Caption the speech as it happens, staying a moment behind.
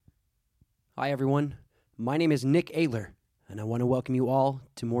Hi, everyone. My name is Nick Ayler, and I want to welcome you all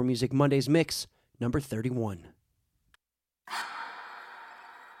to More Music Mondays Mix number 31.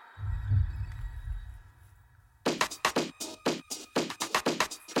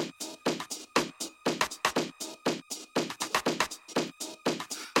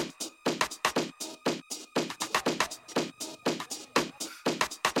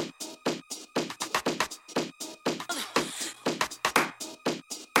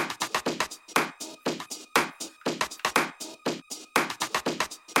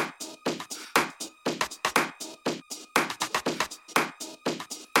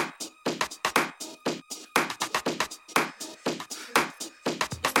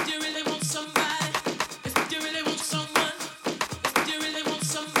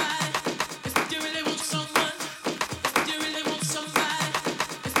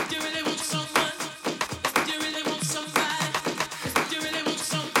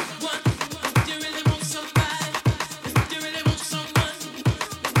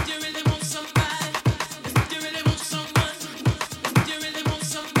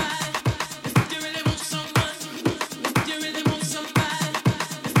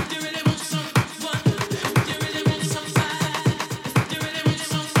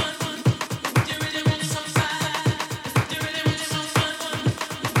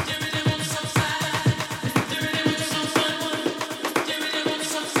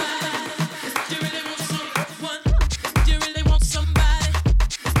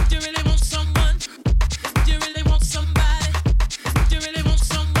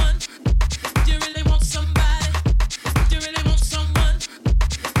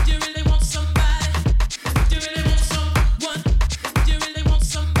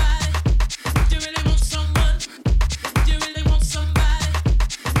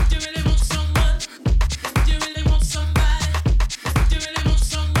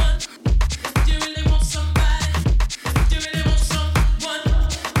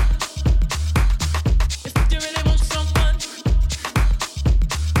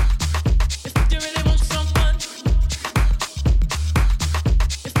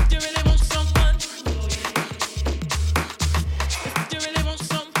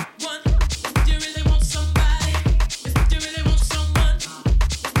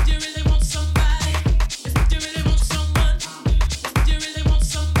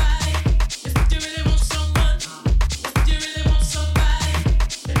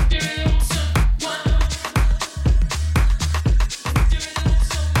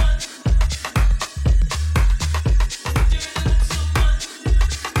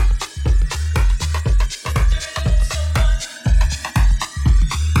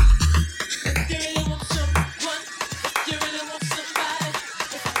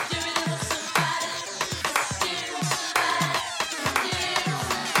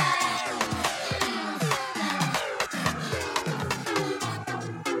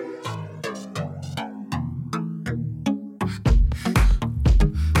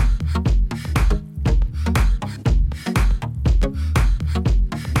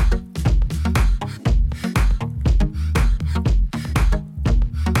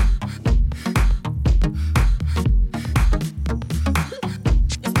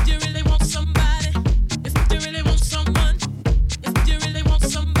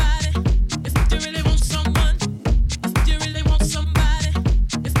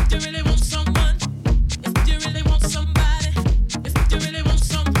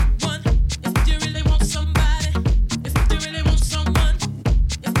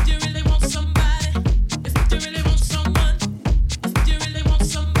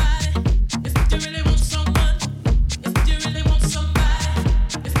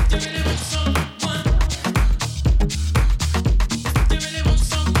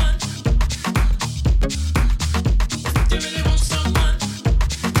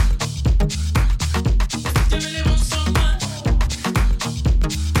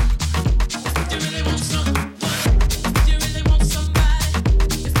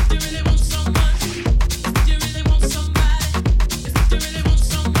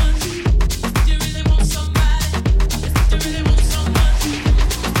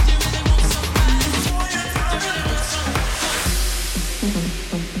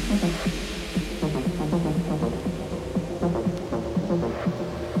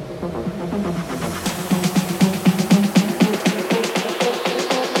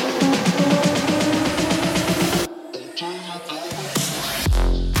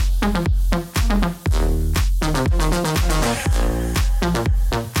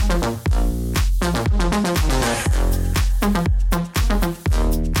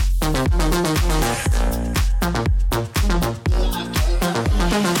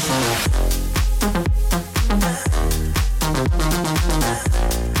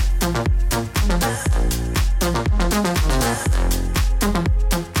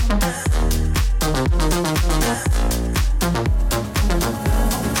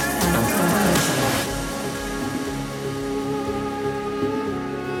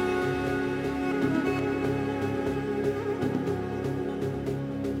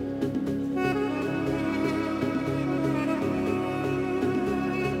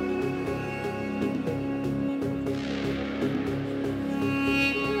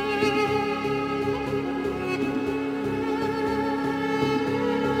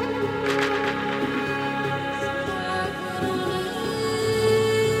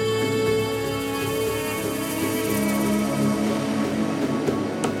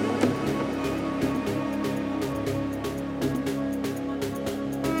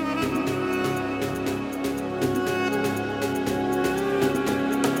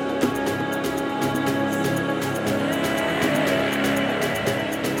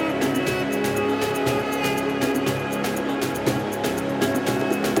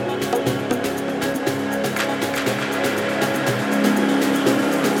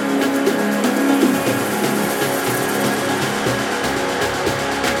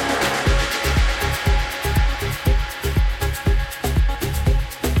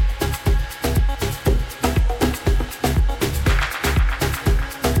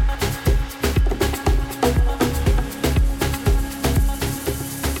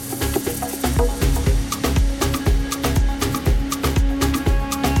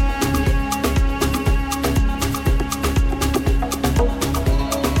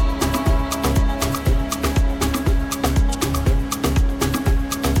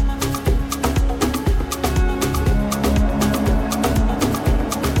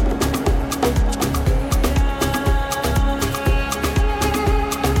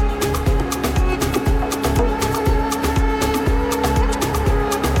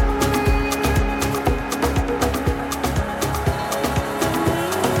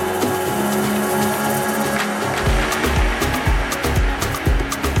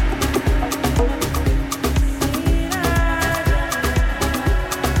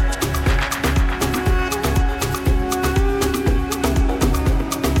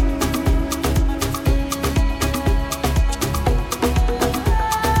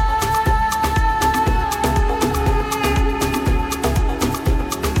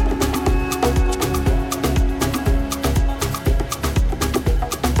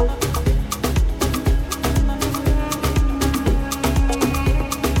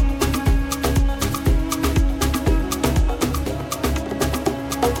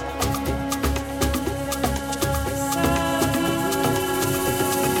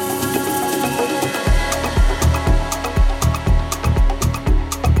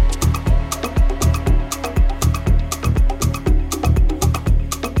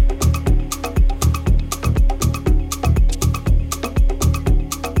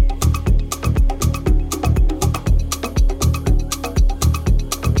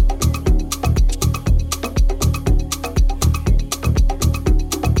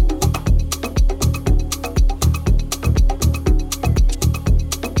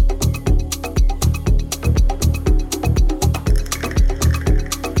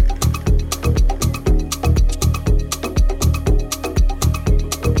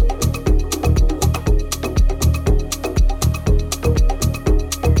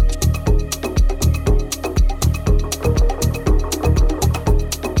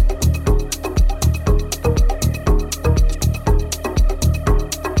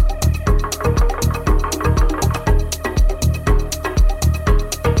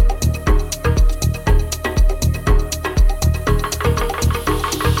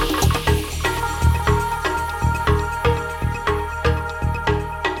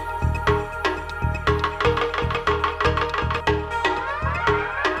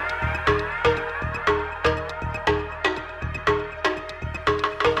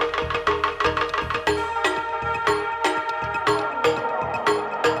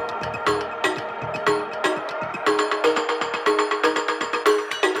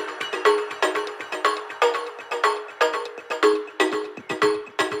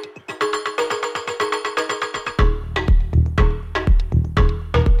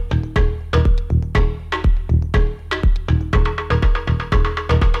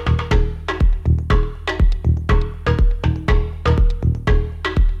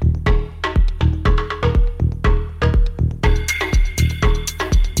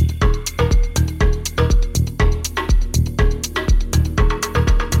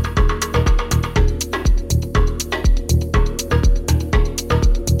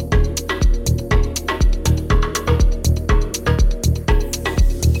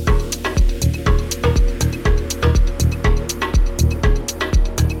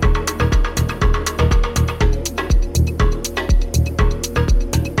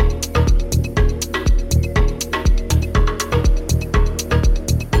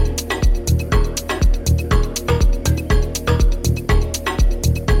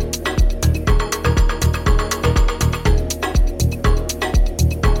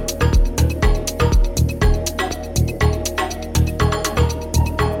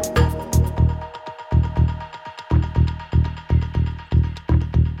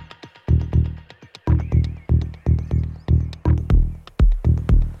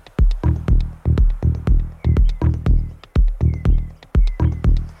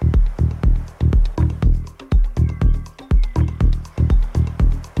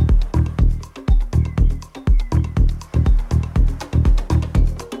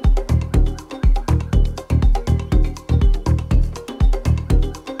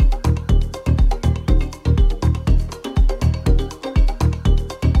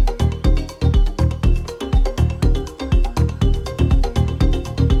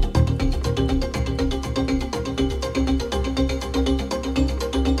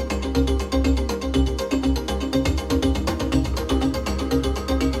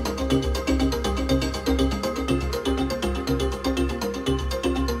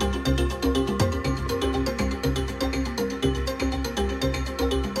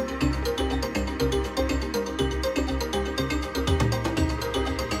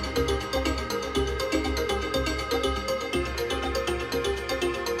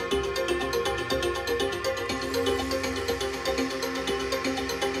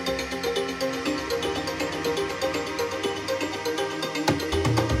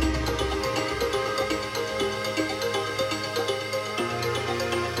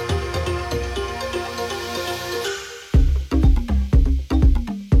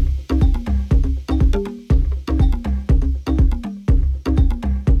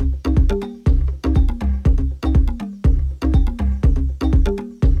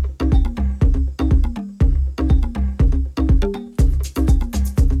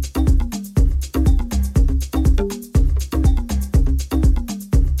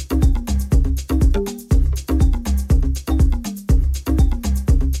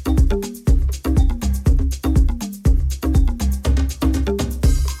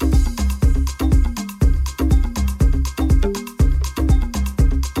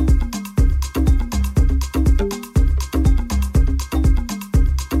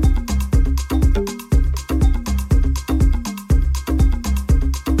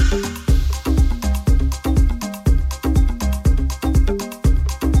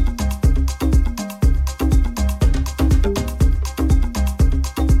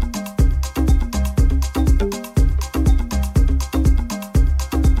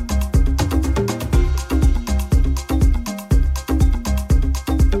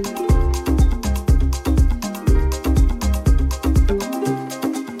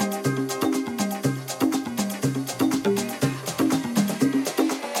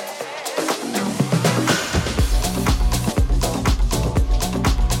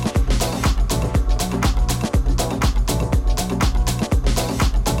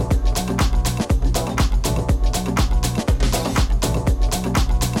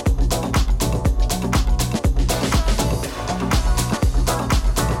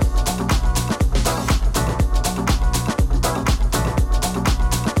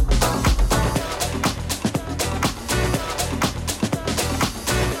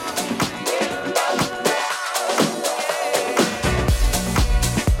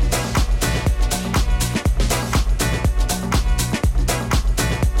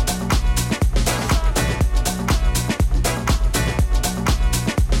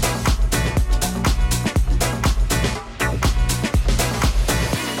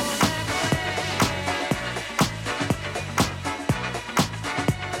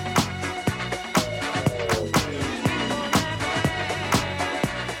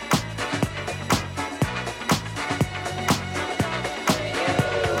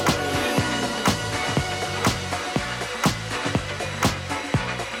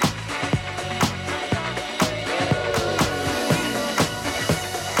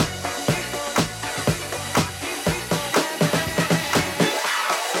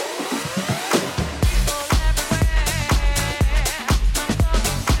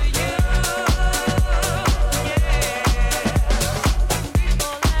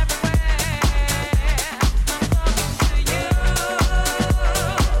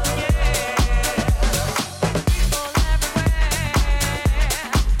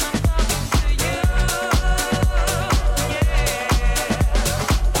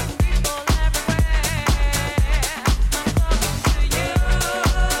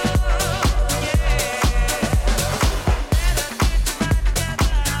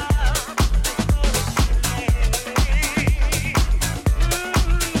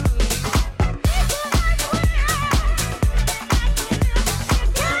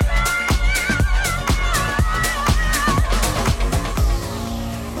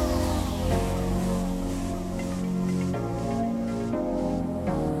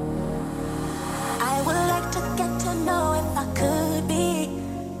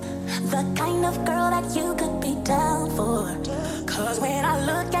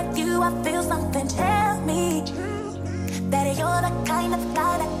 look at you, I feel something tell me that you're the kind of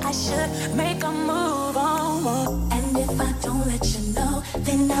guy that I should make a move on. And if I don't let you know,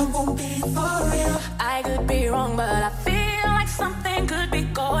 then I won't be for real. I could be wrong, but I feel like something could be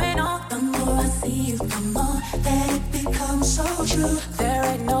going on. The more I see you, the more that it becomes so true. There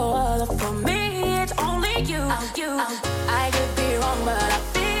ain't no other for me, it's only you. I could be wrong, but I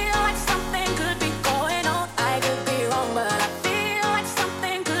feel like something could be going on. I could be wrong, but I feel like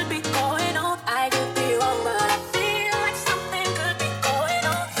something could be going on. I could be wrong, but I feel like something could be going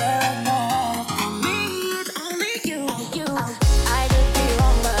on. There ain't no other for me, it's only you. I could be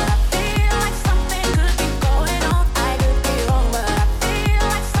wrong, but I feel like something could be going on. I could be wrong, but I feel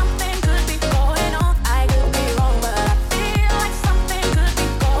like something could be going on. I could be wrong, but I feel like something could be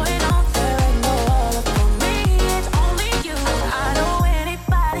going on. There ain't no other for me, it's only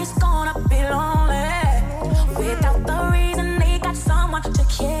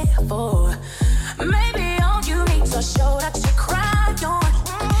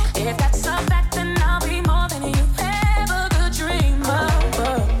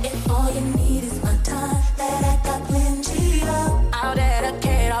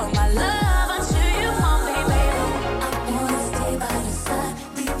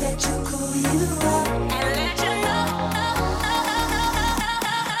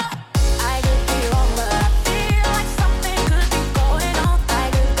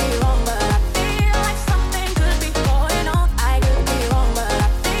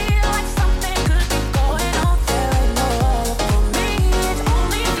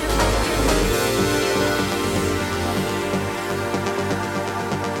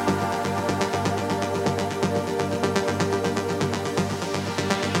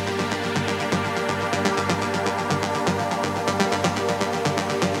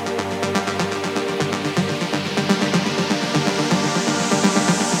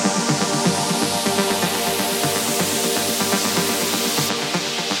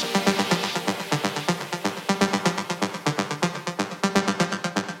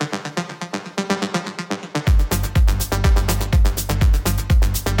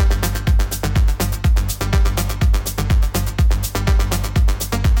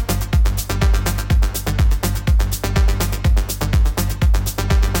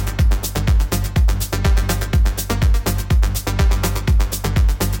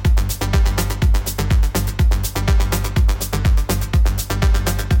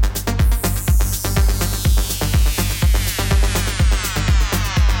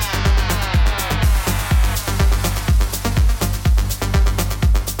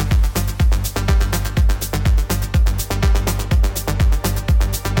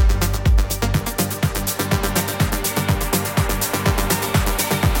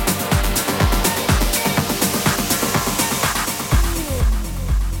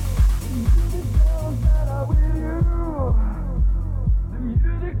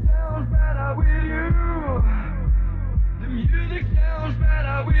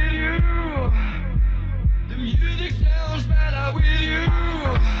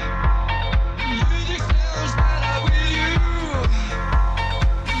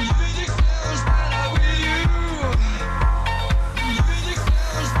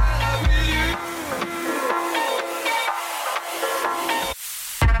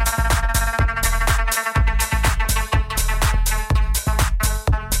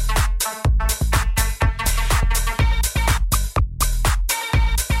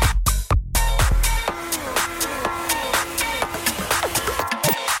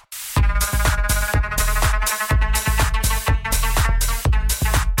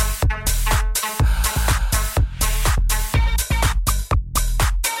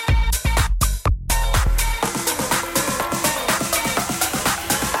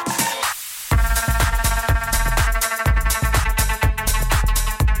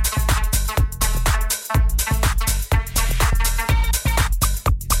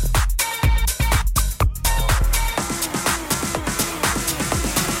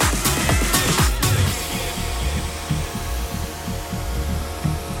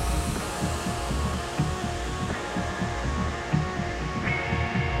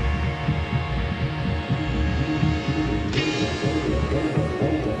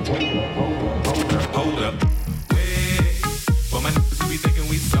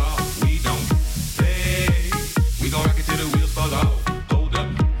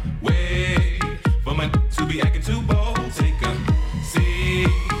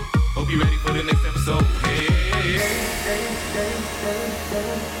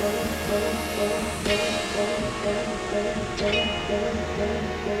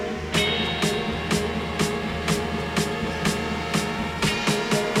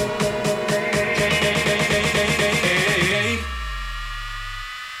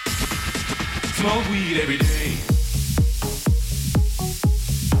beat every day.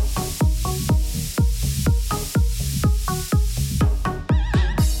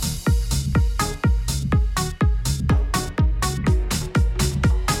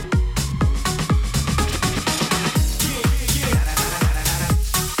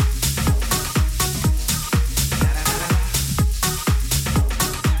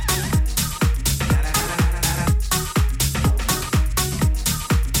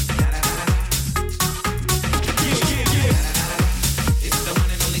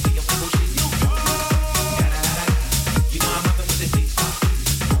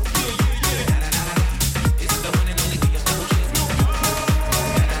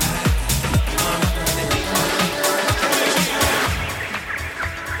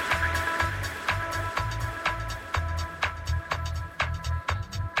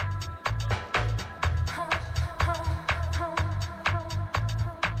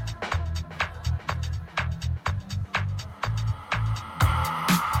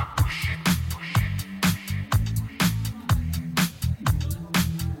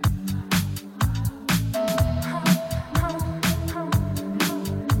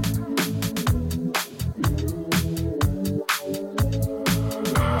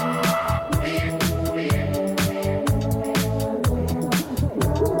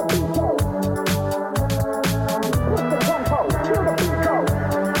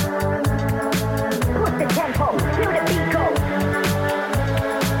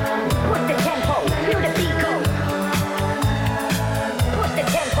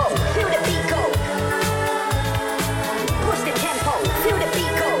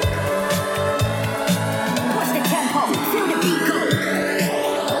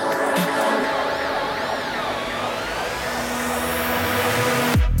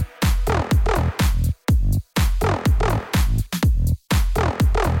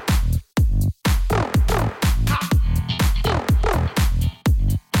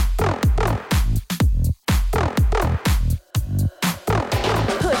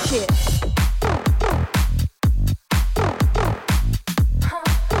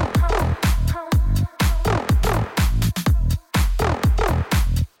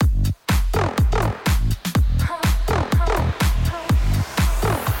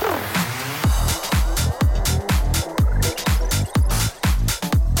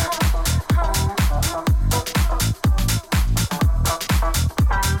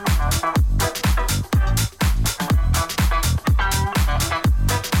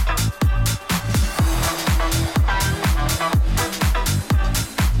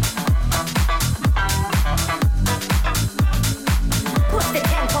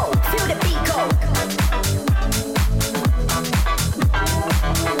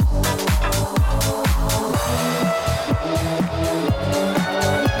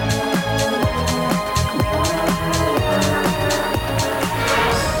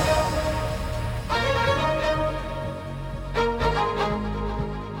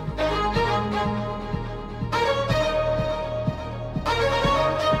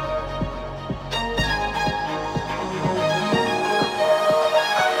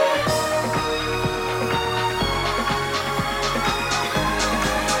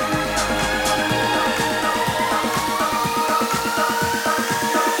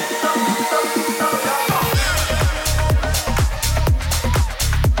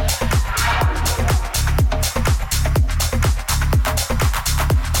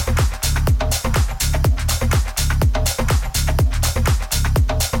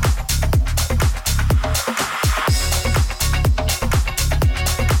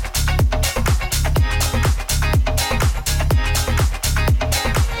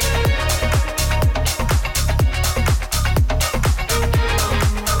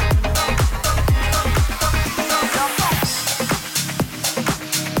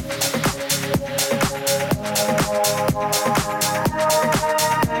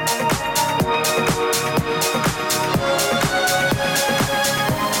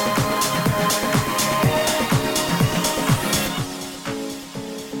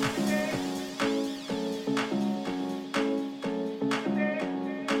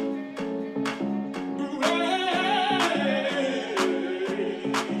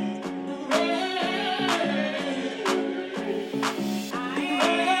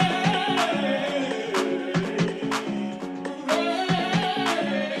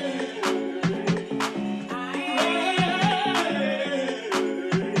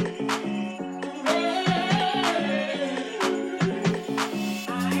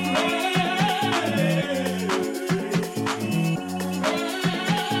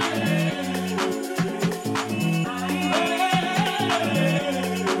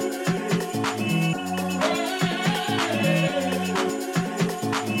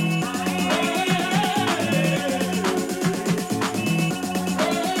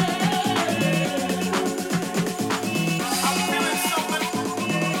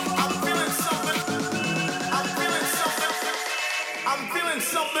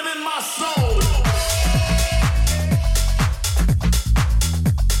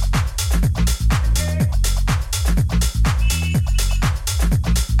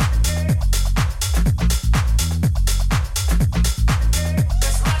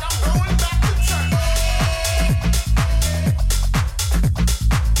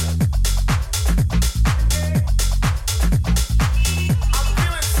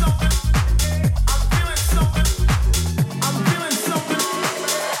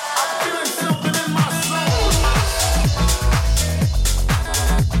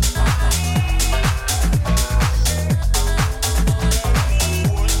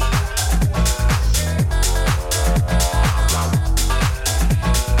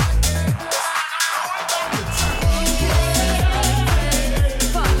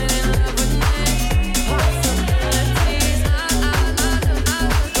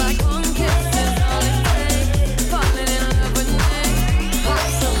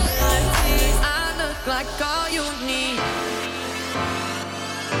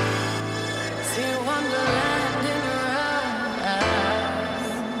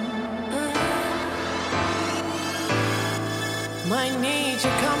 need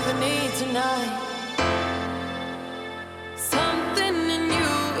your company tonight. Something in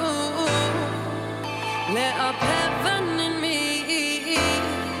you lit up heaven in me.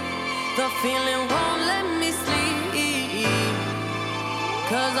 The feeling won't let me sleep,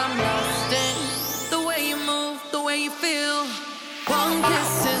 'cause I'm lost in the way you move, the way you feel. One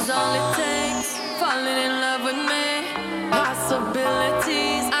kiss is all it takes, falling in love with me.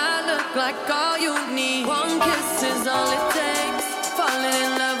 Possibilities, I look like all you need. One kiss is all it takes, falling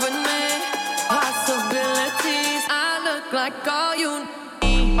in love with me. Possibilities, I look like all you need.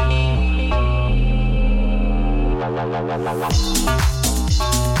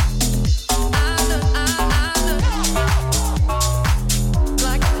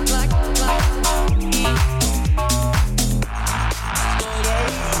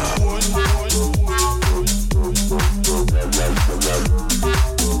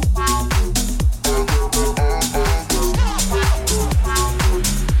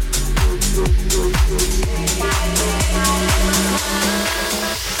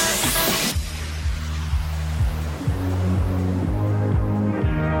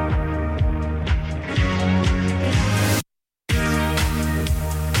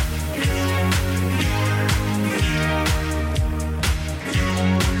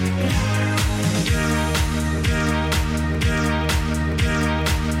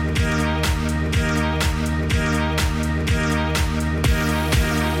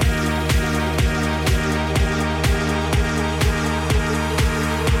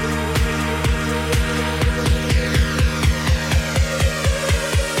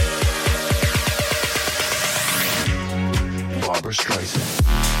 Barbra Streisand.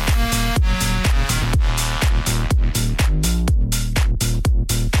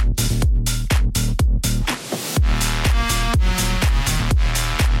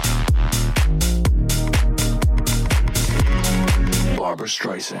 Barbra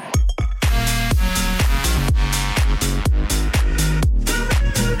Streisand.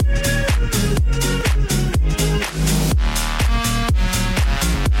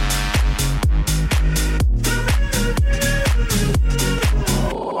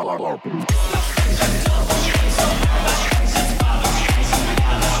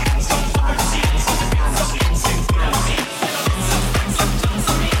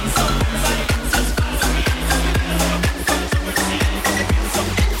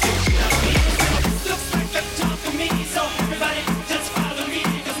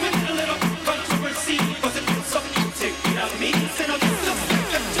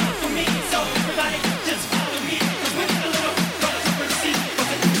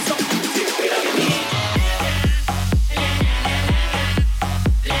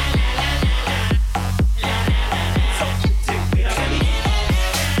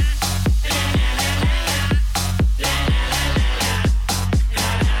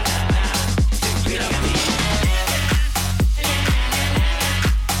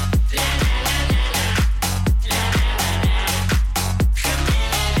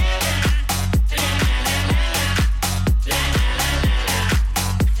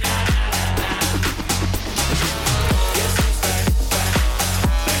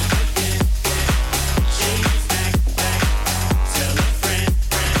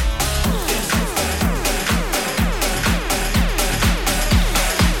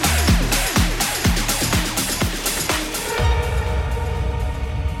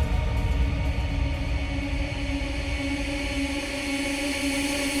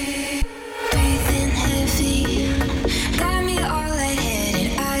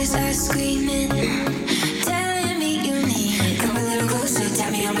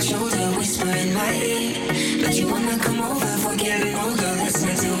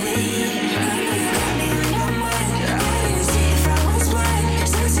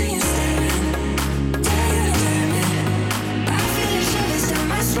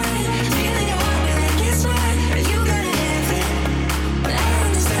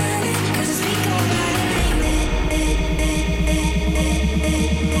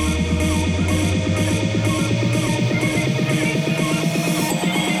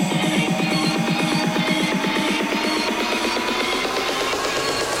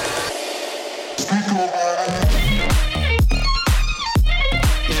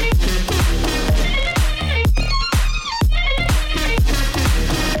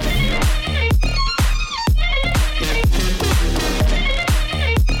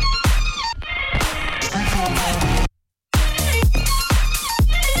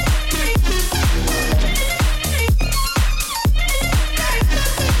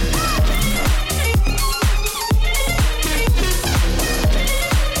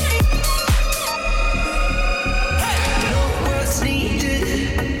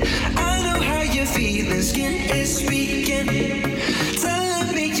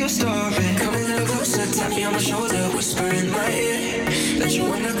 your story. Come a little closer, tap me on my shoulder, whisper in my ear that you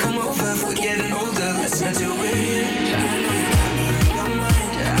wanna come over, we're getting older, let's not do it here. I know you got me on your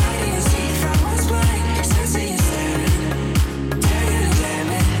mind, I didn't see if I was blind, sensing you staring, daring to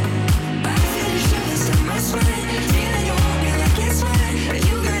damn it. I feel the shivers down my spine, feeling you hold me like it's mine, and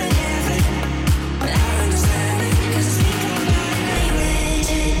you gotta have it, but I understand it, 'cause it's me going by, baby.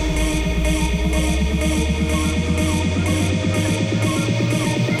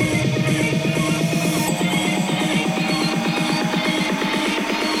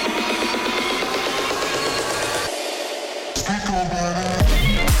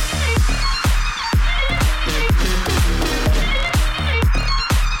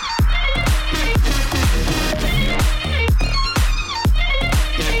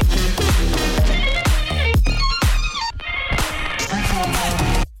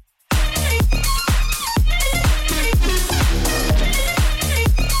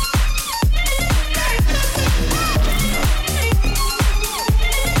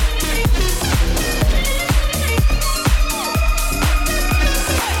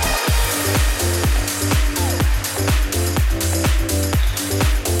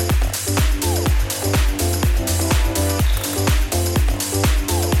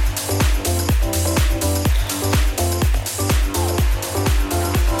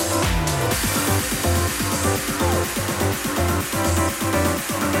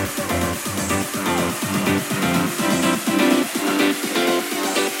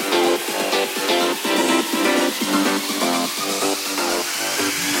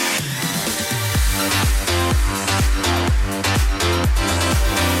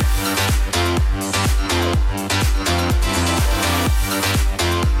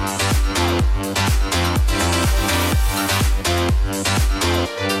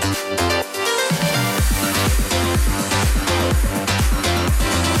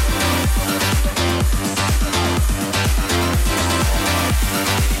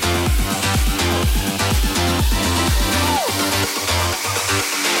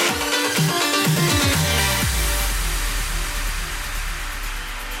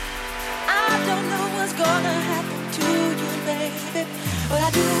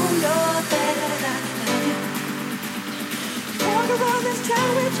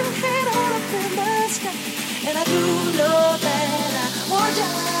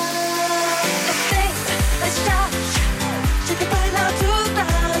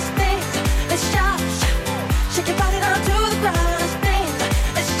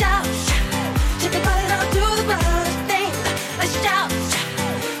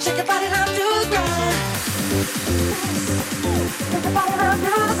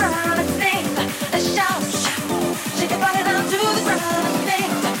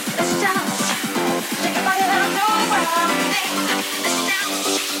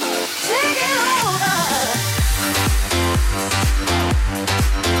 Let's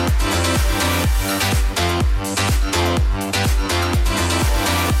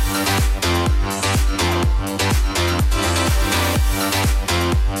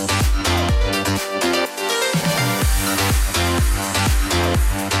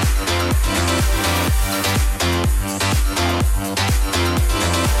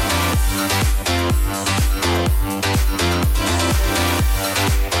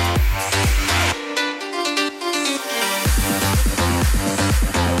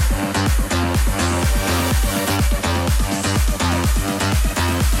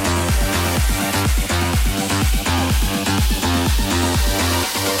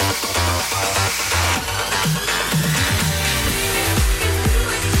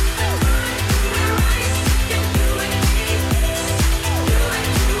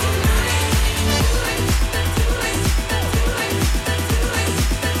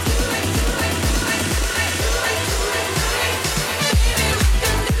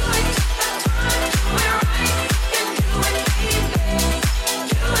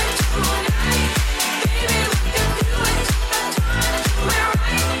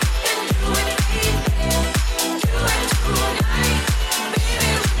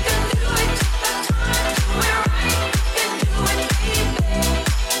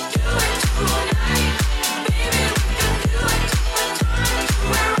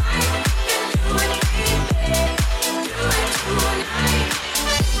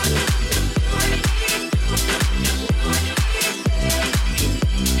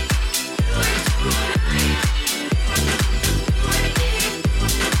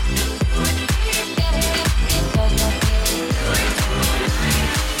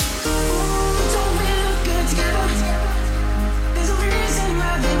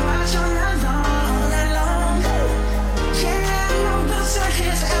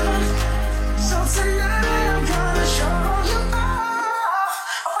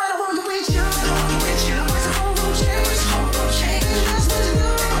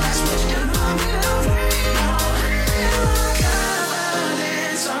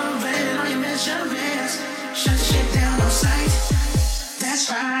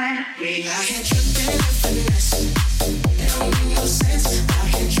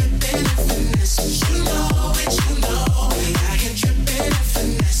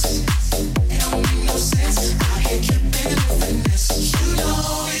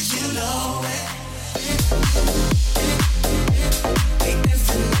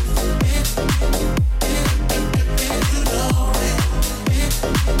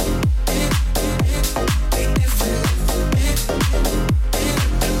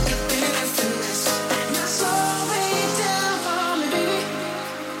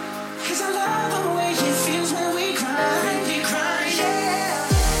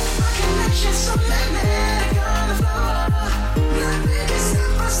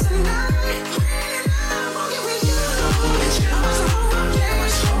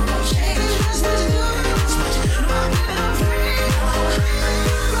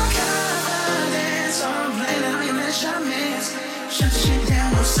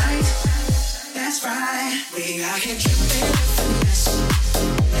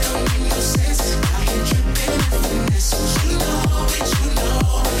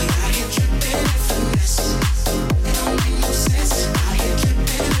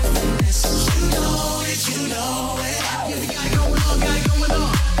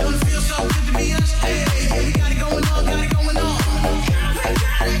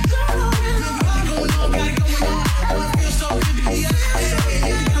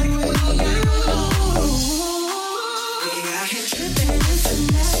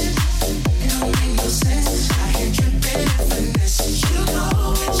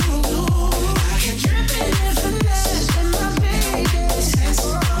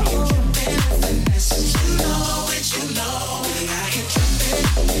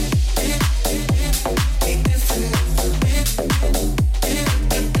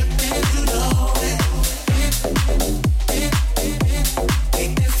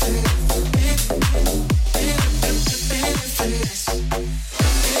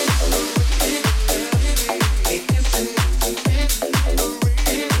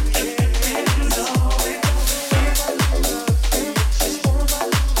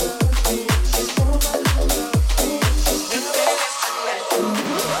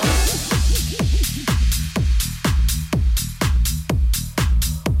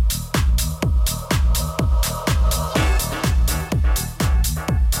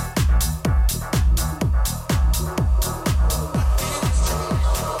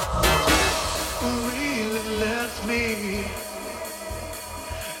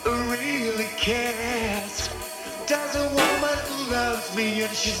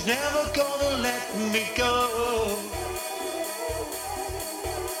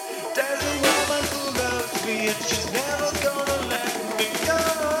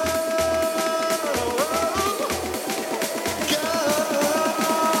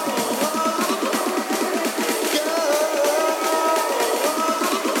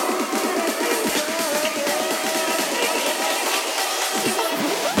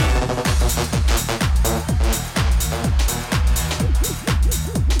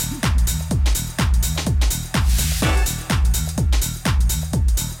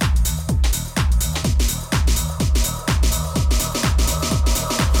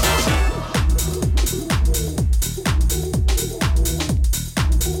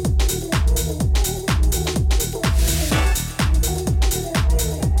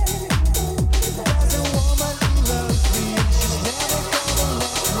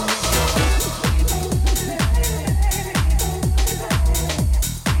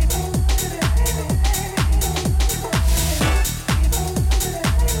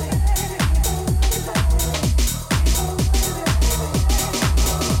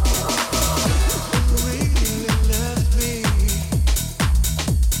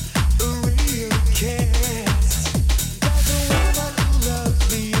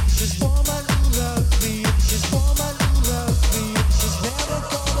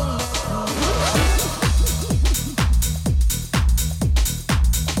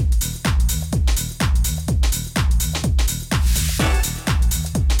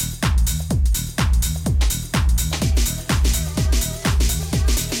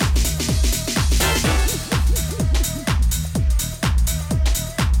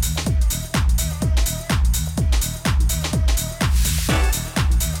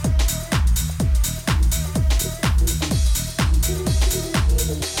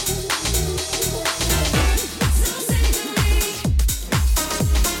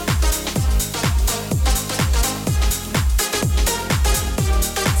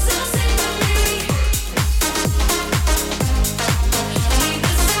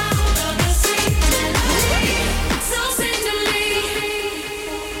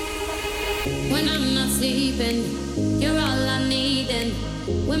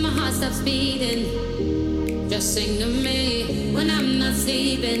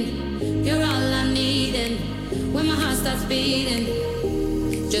when my heart starts beating,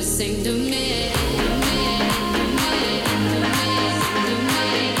 just sing to me.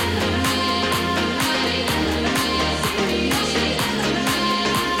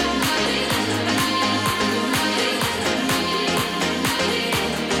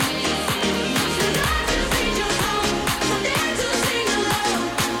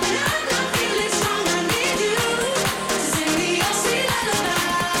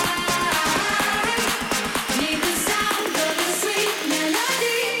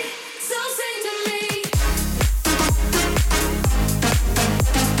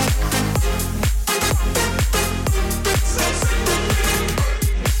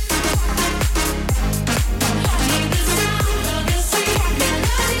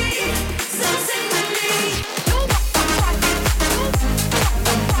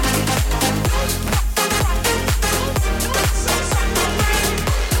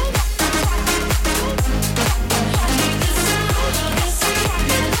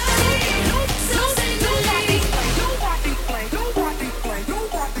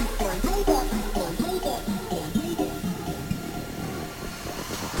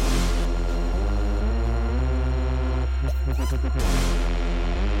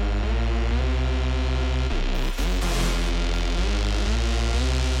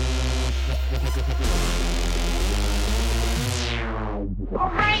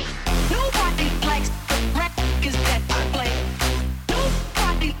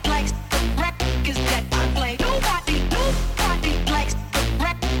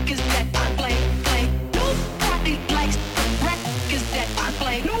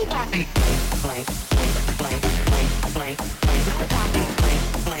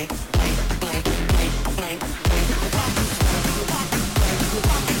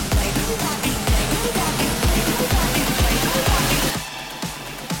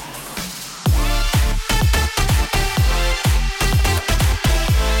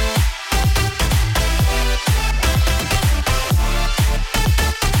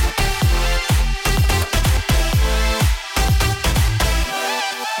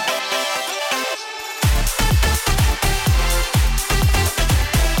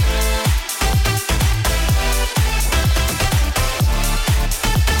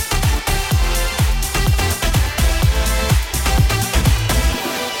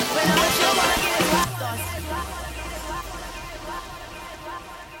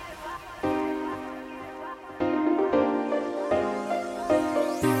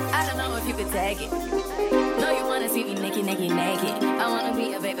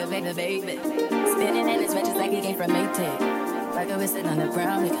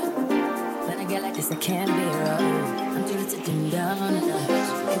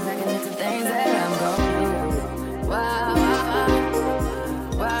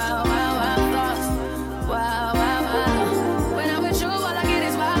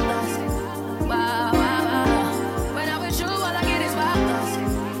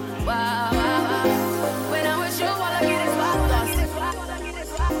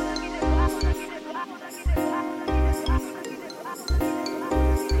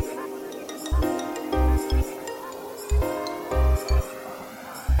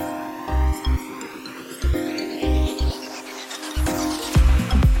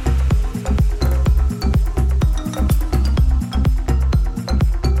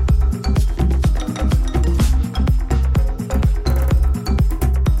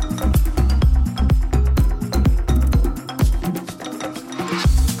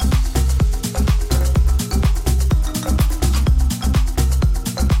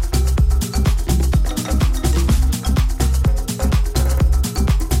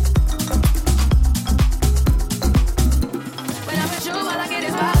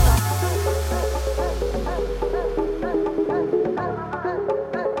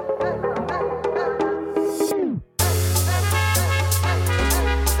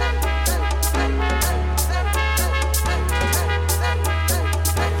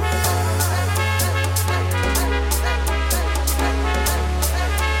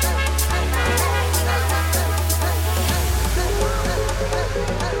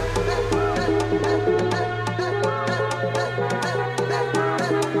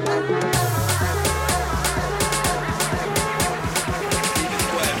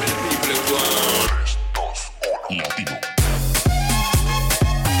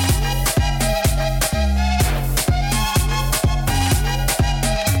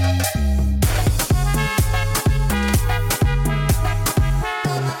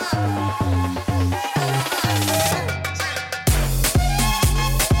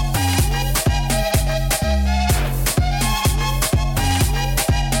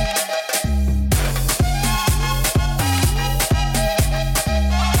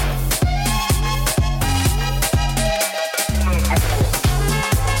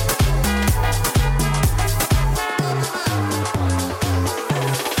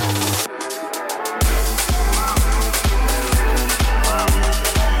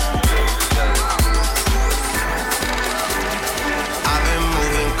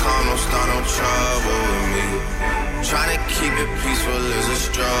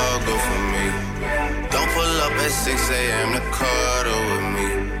 struggle for me. Don't pull up at 6 a.m. to cuddle with me.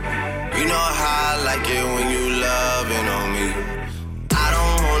 You know how I like it when you loving on me. I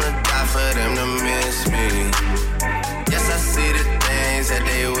don't wanna die for them to miss me. Yes, I see the things that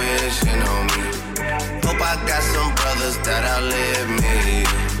they wishing on me. Hope I got some brothers that outlive me.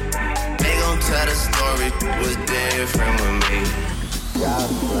 They gon' tell the story was different with me.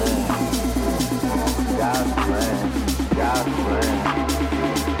 God's plan, God's plan, God's plan,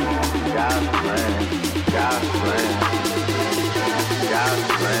 God's plan, God's plan, God's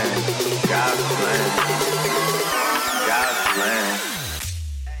plan, God's plan, God's plan.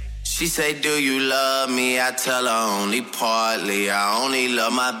 She say, do you love me? I tell her only partly. I only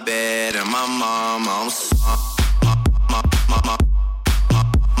love my bed and my mom. I'm sorry.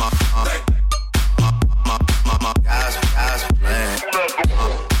 God's plan.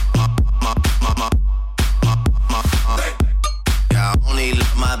 Yeah, I only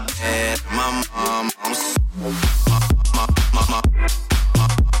love my bed, my mom. I'm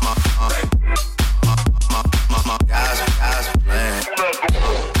God's plan.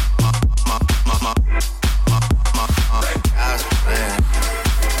 God's plan.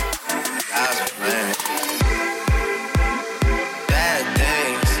 God's plan. Bad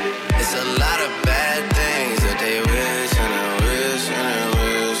things. It's a lot of bad things that they wish and they wish and they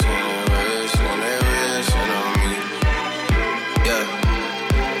wish and they wish and they wishing on me. Yeah.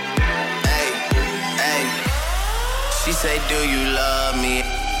 Hey, hey. She say, do you love me?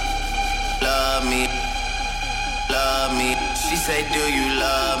 Love me. Love me. She say, do you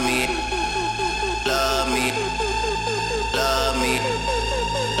love me? Love me. Love me.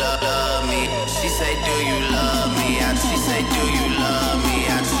 Love me. She say, do you love me? And she say, do you love me?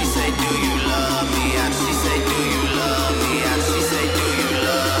 And she say, do you love me? And she say, do you love me? And she say, do you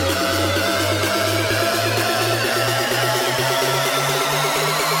love?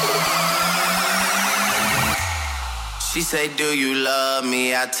 She say, do you love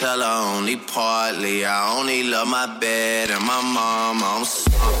me? I tell her only partly. I only love my bed and my mom. I'm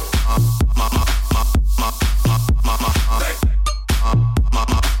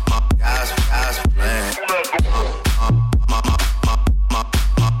God's plan.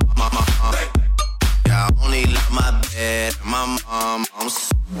 Yeah, I only love my bed and my mom. I'm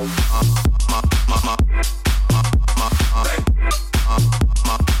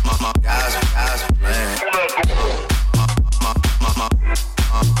God's plan.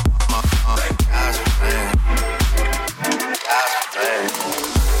 God's plan. God's plan.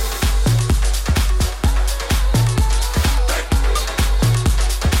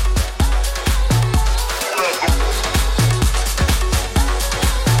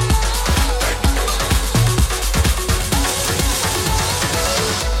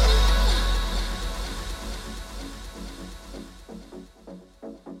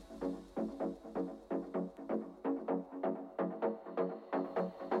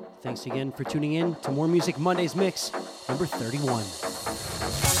 Thanks again for tuning in to More Music Mondays Mix, number 31.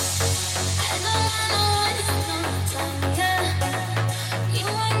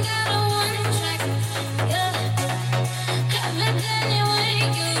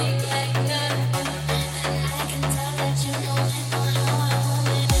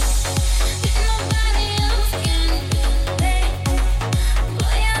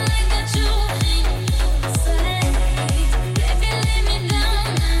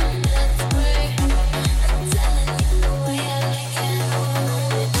 Telling you the way I like it.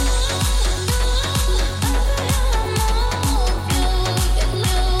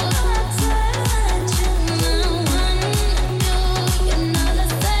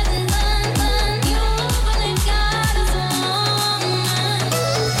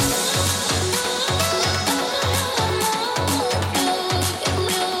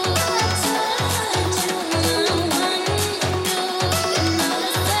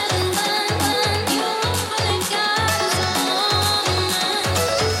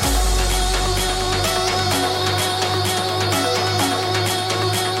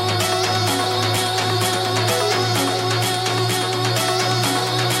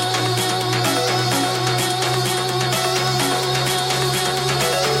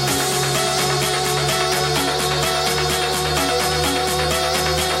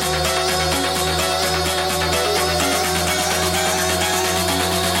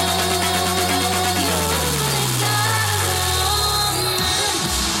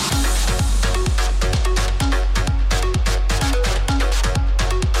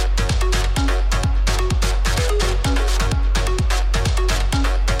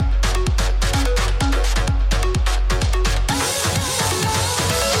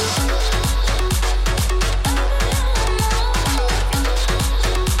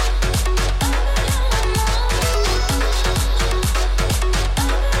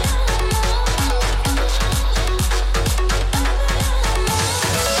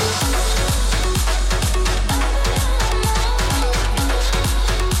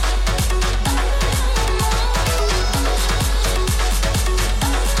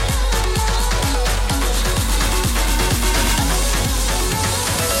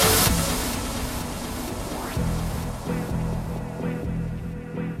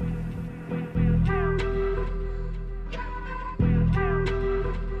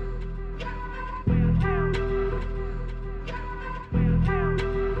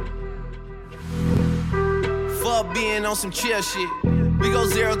 up being on some chill shit. We go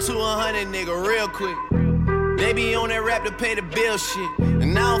 0 to 100, nigga, real quick. They be on that rap to pay the bill shit.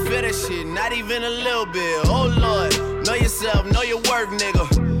 And I don't feel that shit, not even a little bit. Oh Lord, know yourself, know your worth,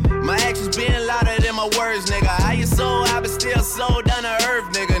 nigga. My actions being louder than my words, nigga. How you so high but still so down to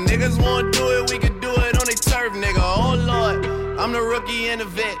earth, nigga. Niggas won't do it, we can do it on their turf, nigga. Oh Lord, I'm the rookie and the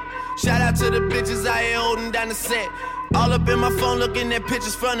vet. Shout out to the bitches out here holding down the set. All up in my phone looking at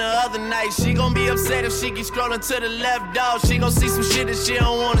pictures from the other night. She gon' be upset if she keep scrolling to the left, dog. She gon' see some shit that she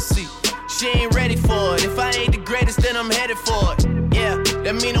don't wanna see. She ain't ready for it. If I ain't the greatest, then I'm headed for it. Yeah,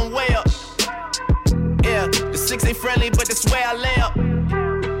 that mean I'm way up. Yeah, the 6 ain't friendly, but that's where I lay up.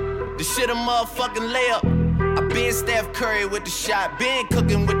 The shit a motherfucking layup. I been Steph Curry with the shot, been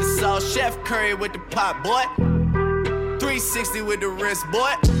cooking with the sauce, Chef Curry with the pot, boy. 360 with the wrist,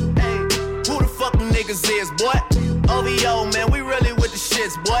 boy. Hey, who the fuck them niggas is, boy? OVO, man, we really with the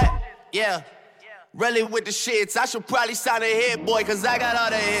shits, boy. Yeah. Really with the shits. I should probably sign a hit, boy, cause I got all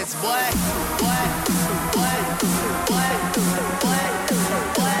the hits, boy.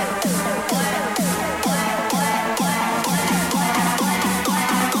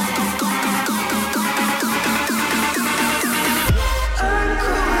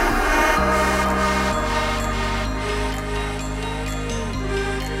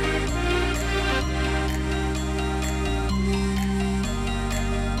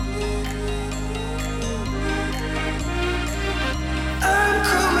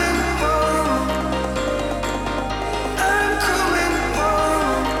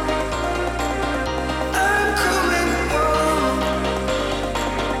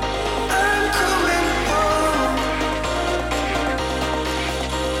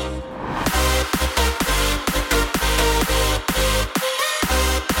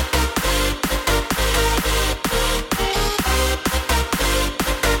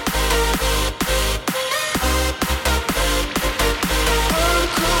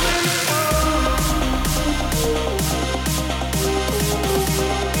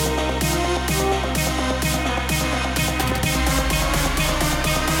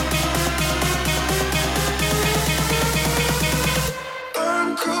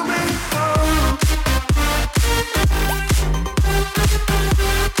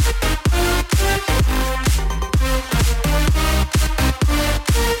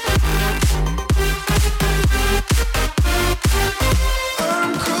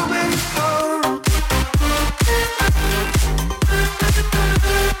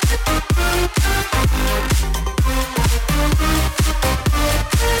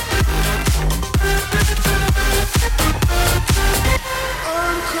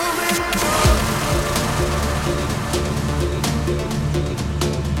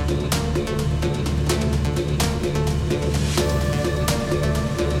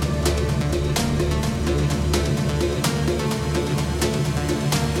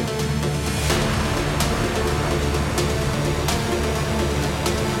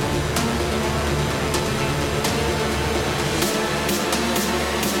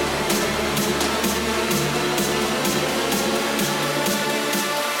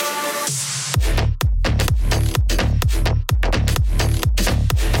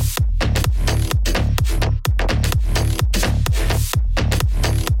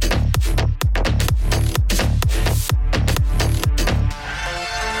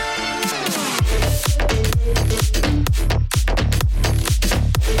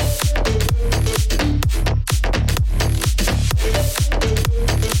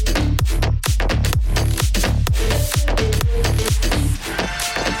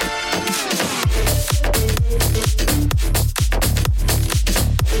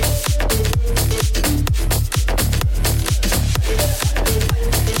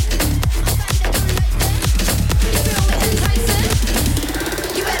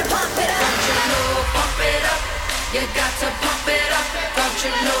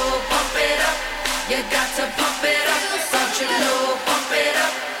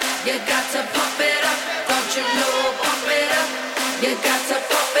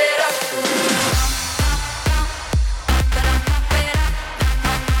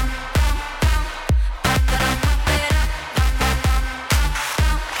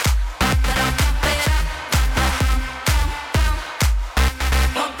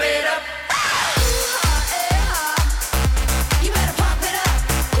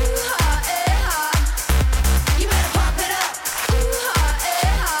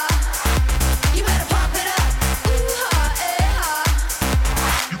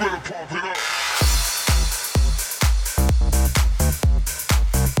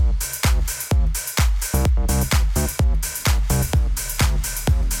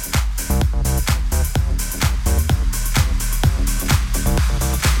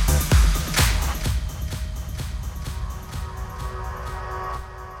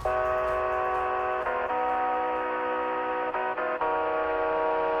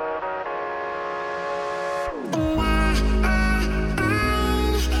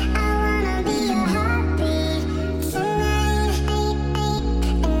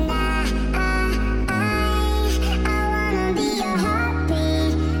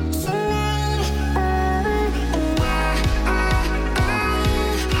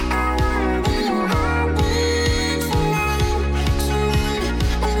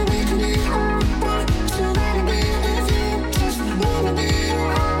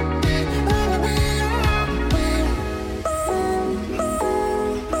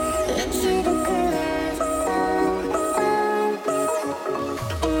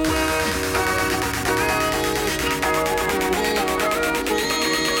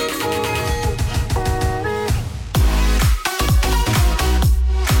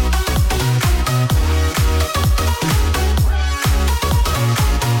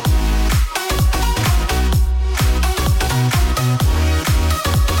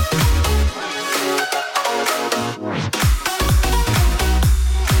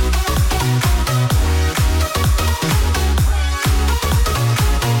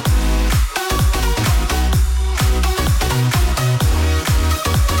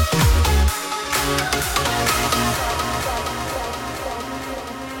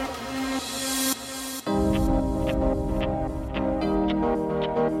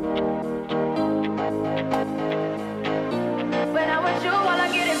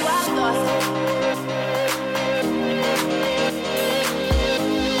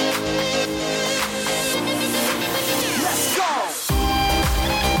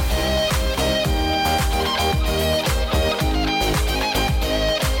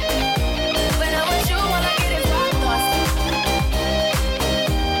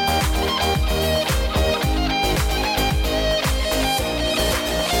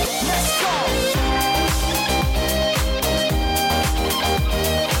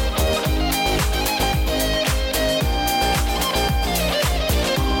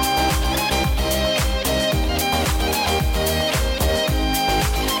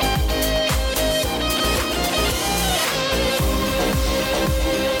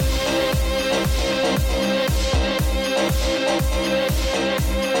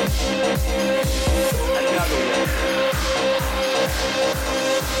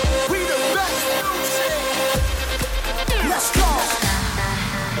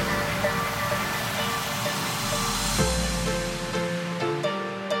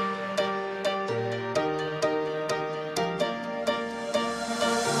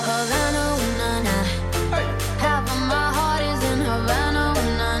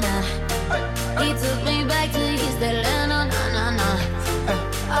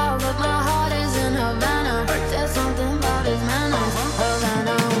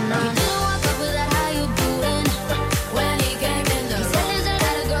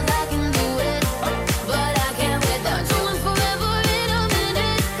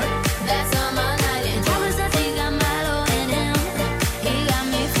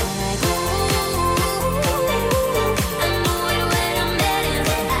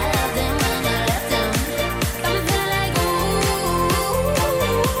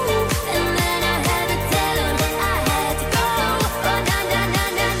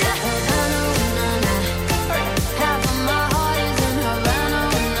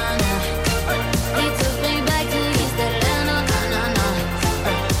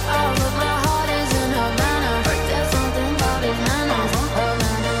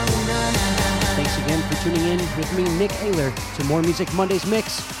 with me, Nick Ayler, to More Music Mondays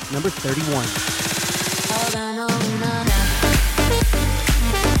Mix, number 31.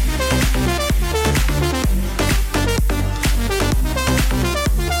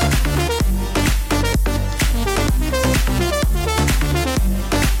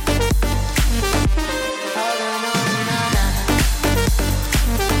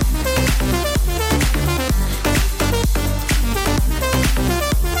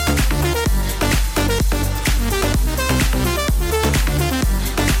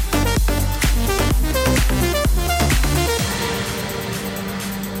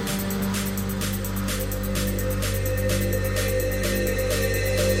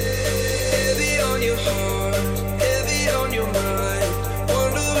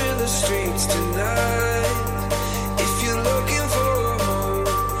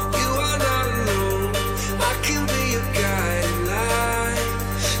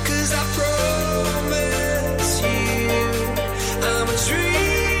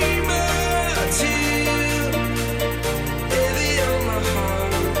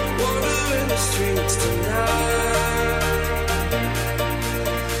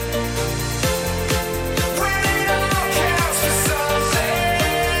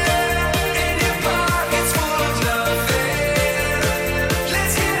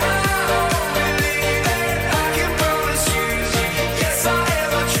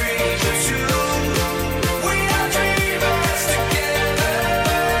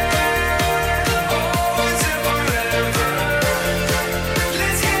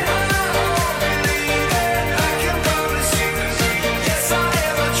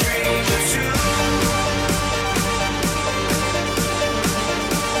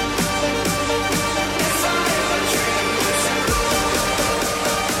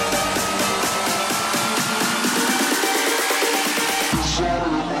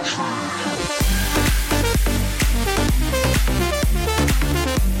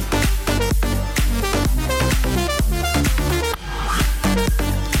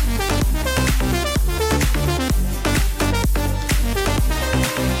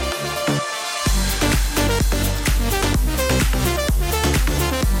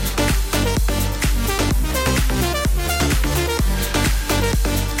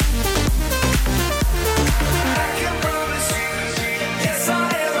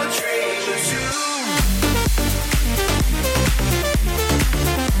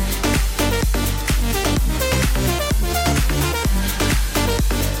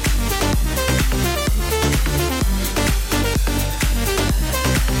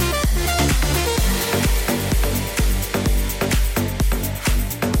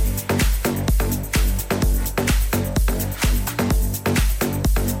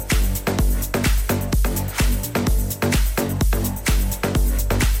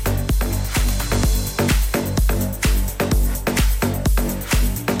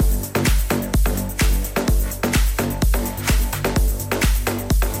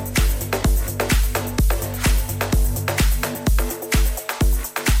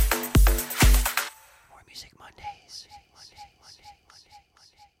 Music Mondays.